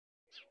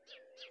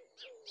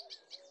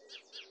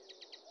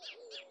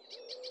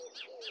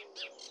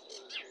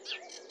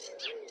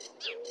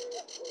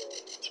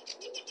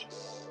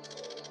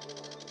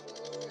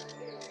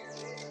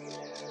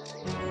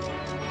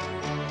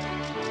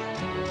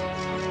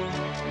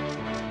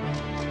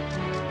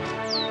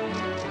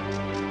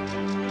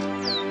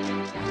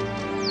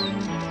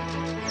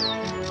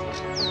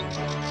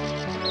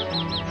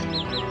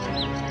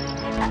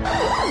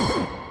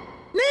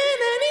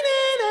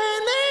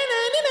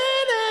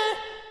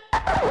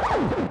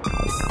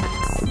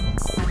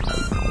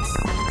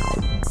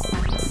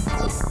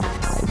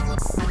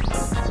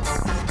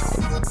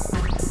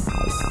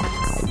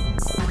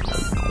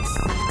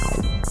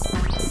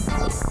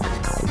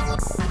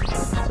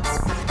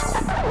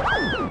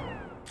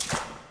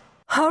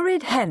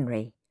Horrid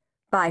Henry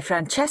by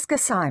Francesca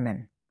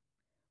Simon.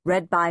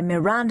 Read by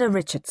Miranda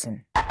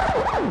Richardson.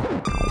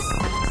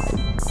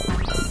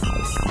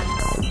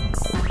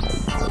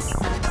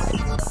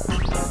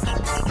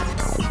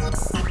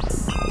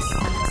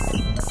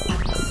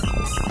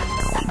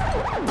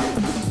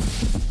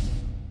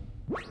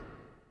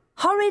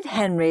 Horrid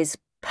Henry's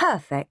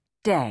perfect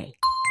day.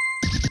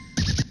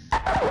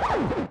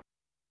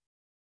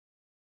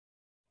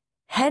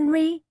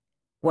 Henry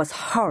was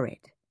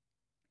horrid.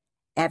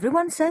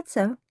 Everyone said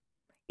so,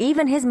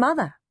 even his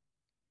mother.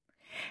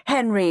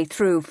 Henry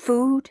threw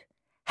food,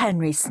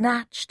 Henry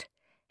snatched,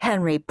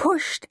 Henry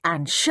pushed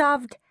and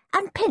shoved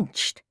and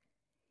pinched.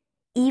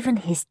 Even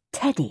his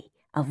Teddy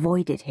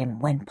avoided him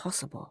when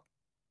possible.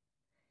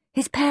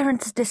 His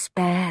parents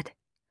despaired.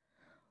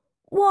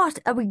 "What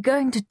are we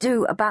going to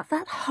do about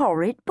that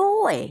horrid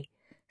boy?"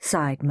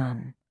 sighed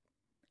Mum.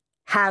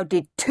 "How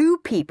did two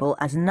people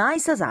as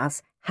nice as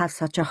us have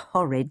such a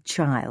horrid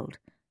child?"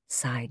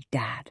 sighed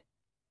Dad.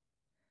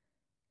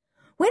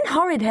 When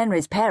Horrid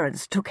Henry's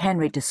parents took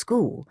Henry to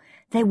school,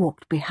 they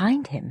walked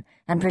behind him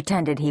and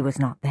pretended he was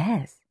not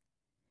theirs.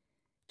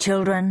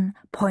 Children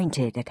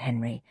pointed at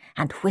Henry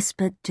and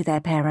whispered to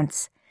their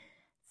parents,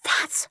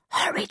 "That's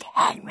Horrid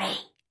Henry.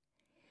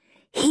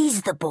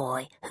 He's the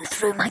boy who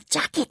threw my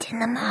jacket in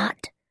the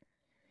mud.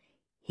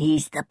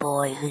 He's the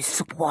boy who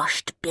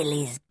squashed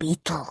Billy's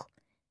beetle.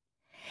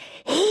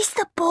 He's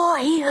the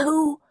boy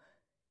who—"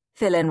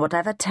 Fill in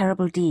whatever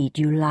terrible deed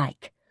you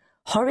like.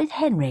 Horrid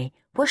Henry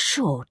was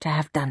sure to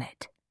have done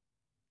it.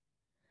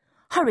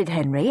 Horrid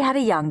Henry had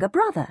a younger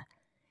brother.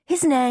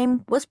 His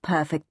name was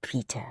Perfect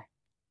Peter.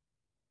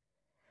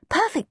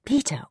 Perfect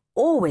Peter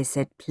always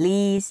said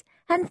please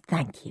and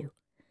thank you.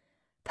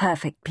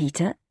 Perfect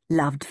Peter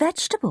loved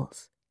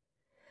vegetables.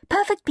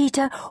 Perfect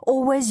Peter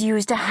always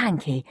used a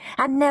hanky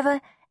and never,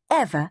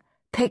 ever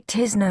picked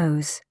his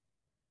nose.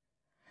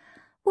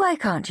 "Why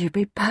can't you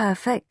be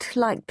perfect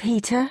like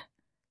Peter?"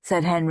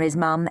 said Henry's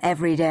mum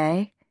every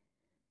day.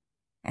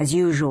 As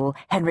usual,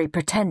 Henry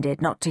pretended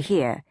not to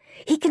hear.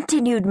 He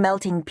continued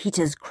melting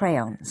Peter's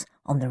crayons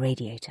on the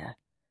radiator.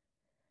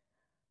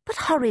 But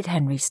Horrid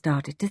Henry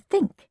started to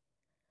think.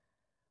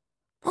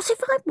 "What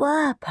if I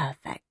were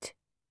perfect?"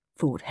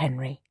 thought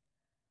Henry.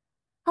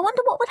 "I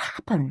wonder what would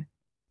happen."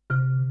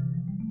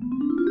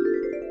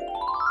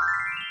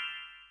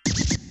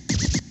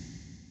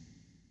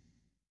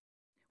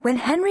 When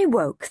Henry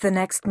woke the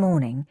next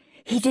morning,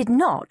 he did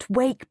not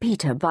wake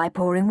Peter by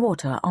pouring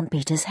water on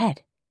Peter's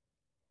head.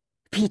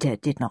 Peter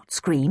did not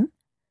scream.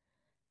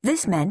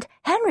 This meant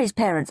Henry's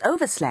parents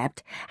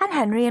overslept and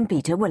Henry and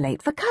Peter were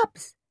late for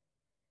Cubs.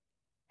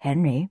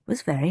 Henry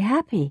was very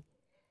happy.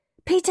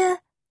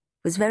 Peter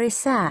was very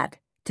sad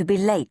to be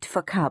late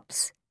for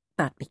Cubs.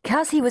 But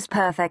because he was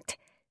perfect,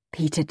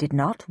 Peter did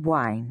not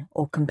whine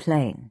or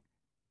complain.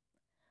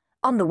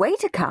 On the way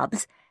to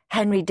Cubs,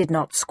 Henry did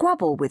not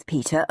squabble with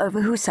Peter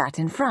over who sat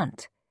in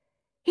front.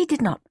 He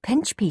did not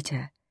pinch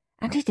Peter,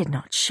 and he did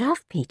not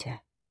shove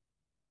Peter.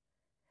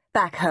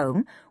 Back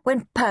home,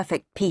 when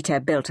Perfect Peter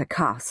built a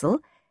castle,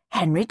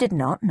 Henry did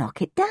not knock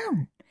it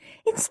down.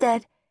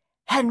 Instead,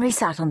 Henry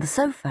sat on the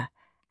sofa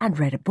and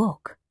read a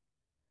book.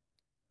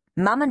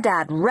 Mum and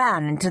Dad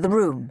ran into the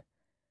room.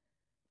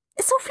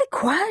 "It's awfully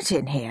quiet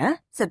in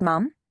here," said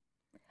Mum.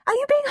 "Are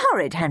you being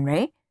horrid,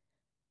 Henry?"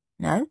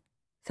 "No,"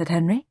 said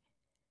Henry.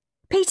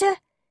 "Peter,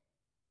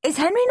 is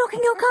Henry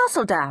knocking your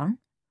castle down?"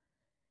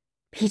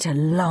 Peter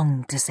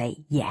longed to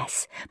say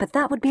yes, but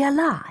that would be a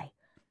lie.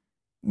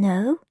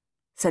 "No,"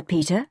 said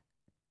Peter.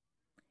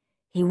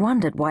 He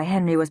wondered why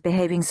Henry was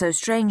behaving so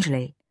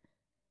strangely.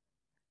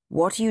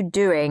 "What are you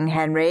doing,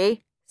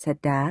 Henry?"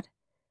 said Dad.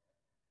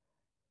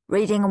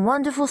 "Reading a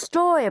wonderful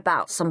story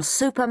about some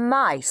super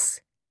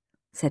mice,"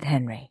 said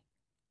Henry.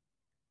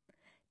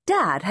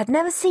 Dad had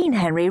never seen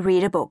Henry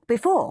read a book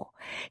before.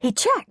 He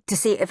checked to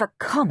see if a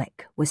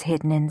comic was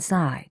hidden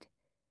inside.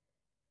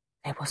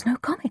 There was no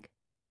comic.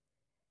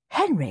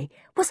 Henry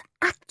was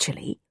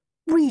actually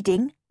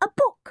reading a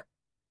book.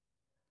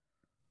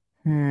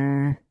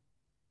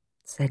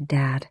 Said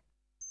Dad.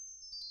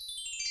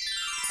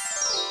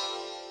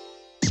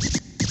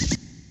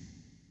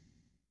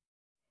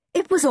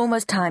 It was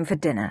almost time for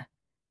dinner.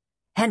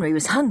 Henry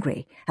was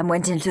hungry and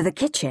went into the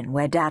kitchen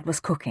where Dad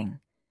was cooking.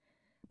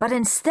 But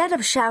instead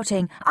of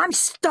shouting, "I'm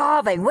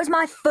starving, where's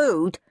my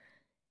food?"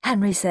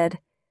 Henry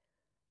said,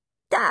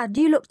 "Dad,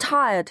 you look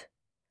tired.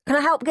 Can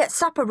I help get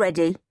supper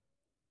ready?"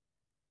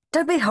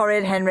 "Don't be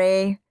horrid,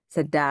 Henry,"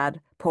 said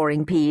Dad,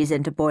 pouring peas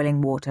into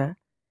boiling water.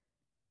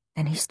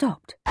 Then he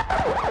stopped.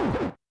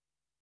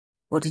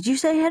 "What did you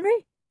say,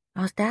 Henry?"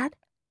 asked Dad.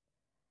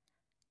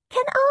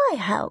 "Can I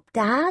help,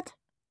 Dad?"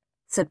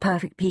 said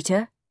Perfect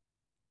Peter.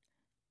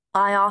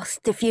 "I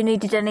asked if you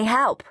needed any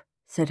help,"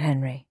 said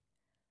Henry.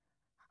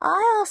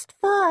 "I asked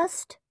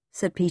first,"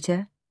 said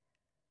Peter.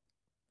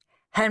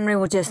 Henry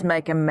will just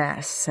make a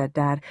mess, said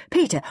Dad.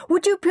 Peter,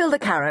 would you peel the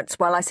carrots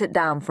while I sit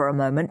down for a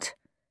moment?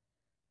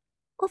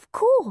 Of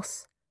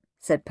course,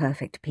 said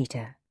Perfect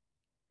Peter.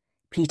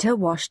 Peter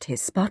washed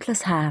his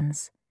spotless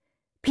hands.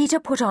 Peter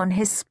put on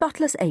his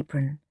spotless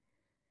apron.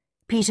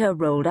 Peter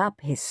rolled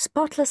up his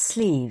spotless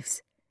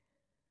sleeves.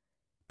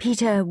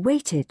 Peter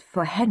waited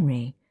for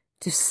Henry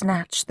to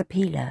snatch the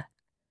peeler.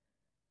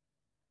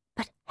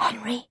 But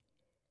Henry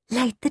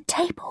laid the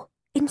table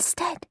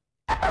instead.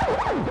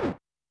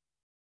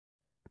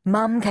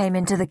 Mum came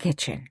into the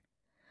kitchen.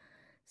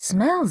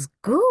 "Smells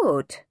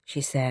good," she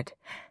said.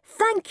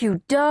 "Thank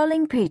you,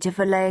 darling Peter,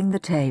 for laying the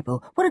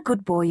table. What a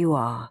good boy you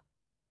are."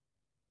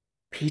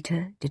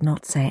 Peter did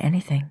not say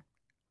anything.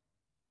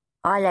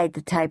 "I laid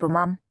the table,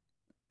 Mum,"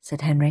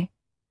 said Henry.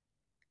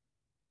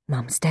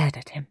 Mum stared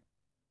at him.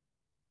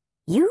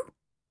 "You?"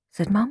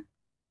 said Mum.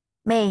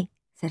 "Me,"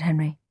 said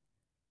Henry.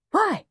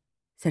 "Why?"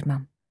 said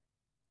Mum.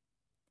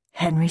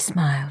 Henry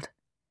smiled.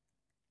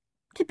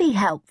 "To be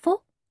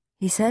helpful,"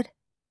 he said.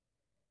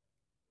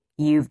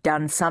 "You've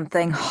done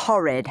something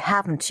horrid,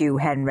 haven't you,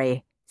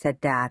 Henry?"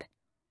 said Dad.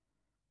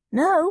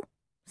 "No,"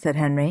 said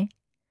Henry.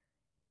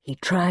 He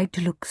tried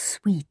to look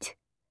sweet.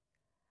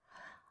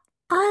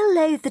 "I'll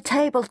lay the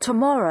table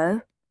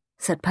tomorrow,"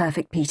 said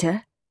Perfect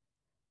Peter.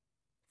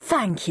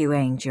 "Thank you,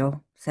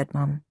 Angel," said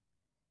Mum.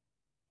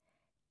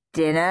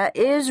 "Dinner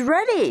is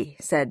ready,"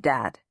 said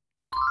Dad.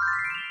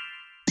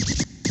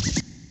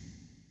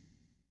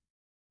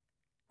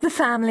 The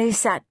family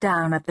sat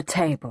down at the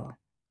table.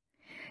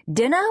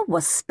 Dinner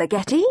was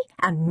spaghetti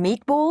and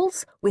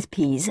meatballs with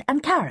peas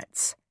and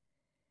carrots.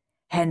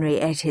 Henry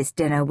ate his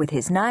dinner with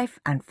his knife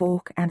and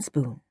fork and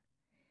spoon.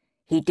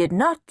 He did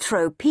not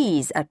throw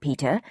peas at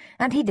Peter,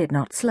 and he did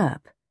not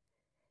slurp.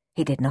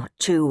 He did not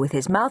chew with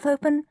his mouth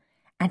open,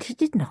 and he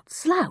did not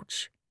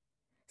slouch.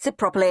 "Sit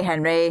properly,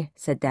 Henry,"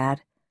 said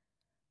Dad.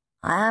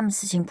 "I am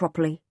sitting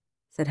properly,"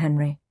 said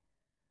Henry.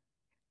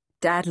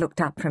 Dad looked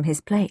up from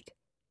his plate.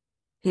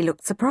 He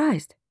looked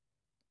surprised.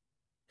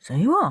 "So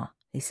you are,"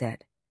 he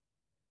said.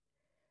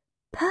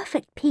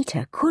 Perfect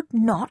Peter could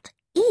not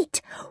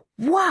eat.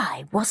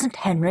 Why wasn't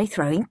Henry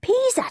throwing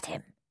peas at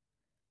him?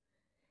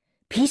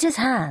 Peter's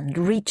hand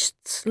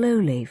reached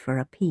slowly for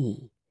a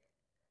pea.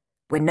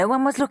 When no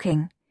one was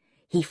looking,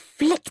 he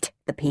flicked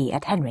the pea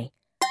at Henry.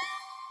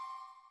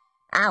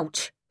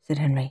 "Ouch," said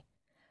Henry.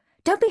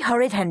 "Don't be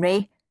horrid,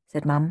 Henry,"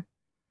 said Mum.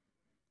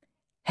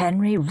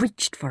 Henry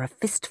reached for a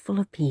fistful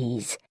of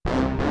peas.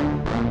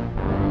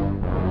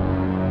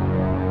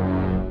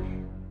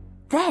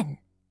 Then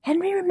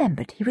Henry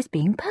remembered he was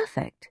being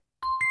perfect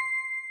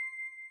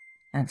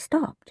and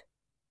stopped.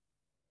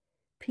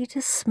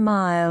 Peter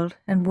smiled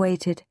and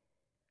waited,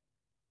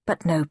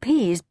 but no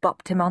peas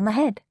bopped him on the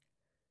head.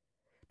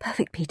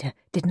 Perfect Peter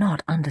did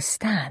not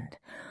understand.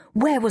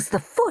 Where was the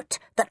foot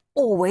that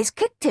always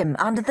kicked him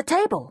under the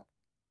table?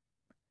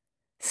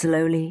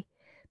 Slowly,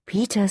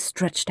 Peter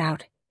stretched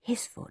out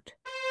his foot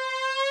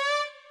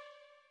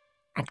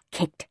and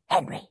kicked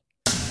Henry.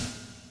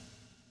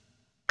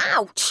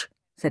 "Ouch!"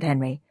 said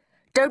Henry.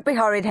 "Don't be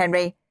horrid,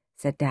 Henry,"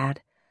 said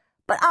Dad.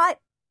 "But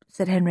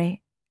said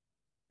Henry,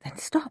 then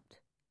stopped.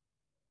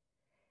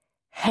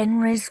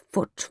 Henry's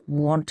foot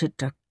wanted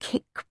to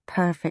kick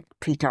Perfect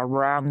Peter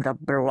round the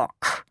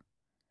block.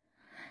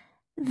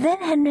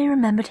 Then Henry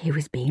remembered he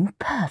was being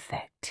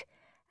perfect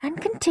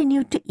and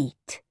continued to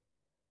eat.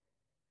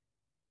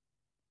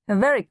 "You're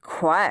very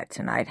quiet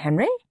tonight,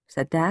 Henry,"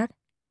 said Dad.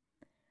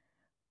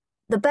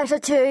 "The better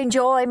to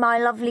enjoy my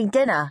lovely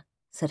dinner,"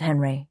 said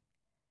Henry.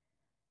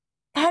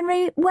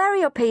 "Henry, where are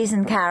your peas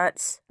and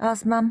carrots?"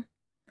 asked Mum.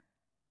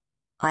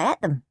 "I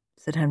ate them,"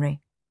 said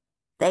Henry.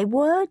 "They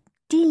were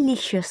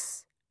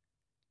delicious."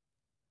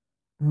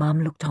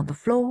 Mum looked on the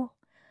floor.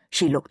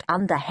 She looked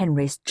under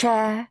Henry's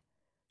chair.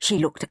 She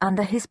looked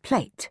under his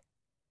plate.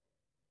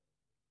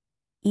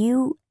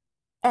 "You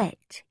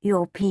ate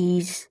your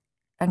peas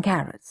and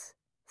carrots,"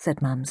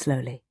 said Mum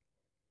slowly.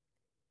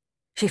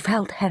 She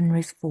felt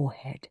Henry's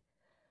forehead.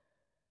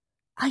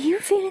 "Are you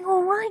feeling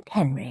all right,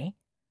 Henry?"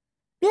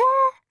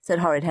 "Yeah," said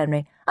Horrid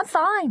Henry. "I'm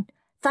fine.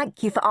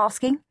 Thank you for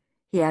asking,"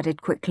 he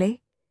added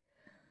quickly.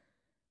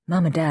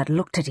 Mum and Dad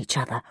looked at each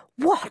other.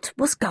 What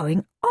was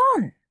going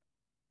on?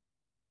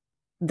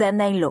 Then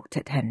they looked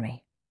at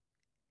Henry.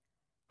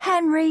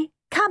 "Henry,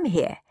 come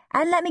here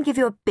and let me give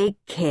you a big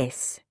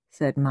kiss,"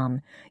 said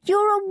Mum.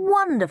 "You're a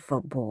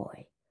wonderful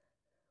boy.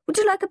 Would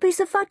you like a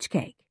piece of fudge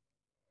cake?"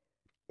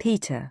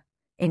 Peter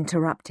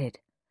interrupted.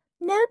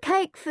 "No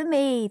cake for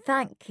me,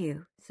 thank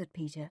you," said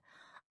Peter.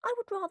 "I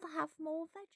would rather have more vegetables."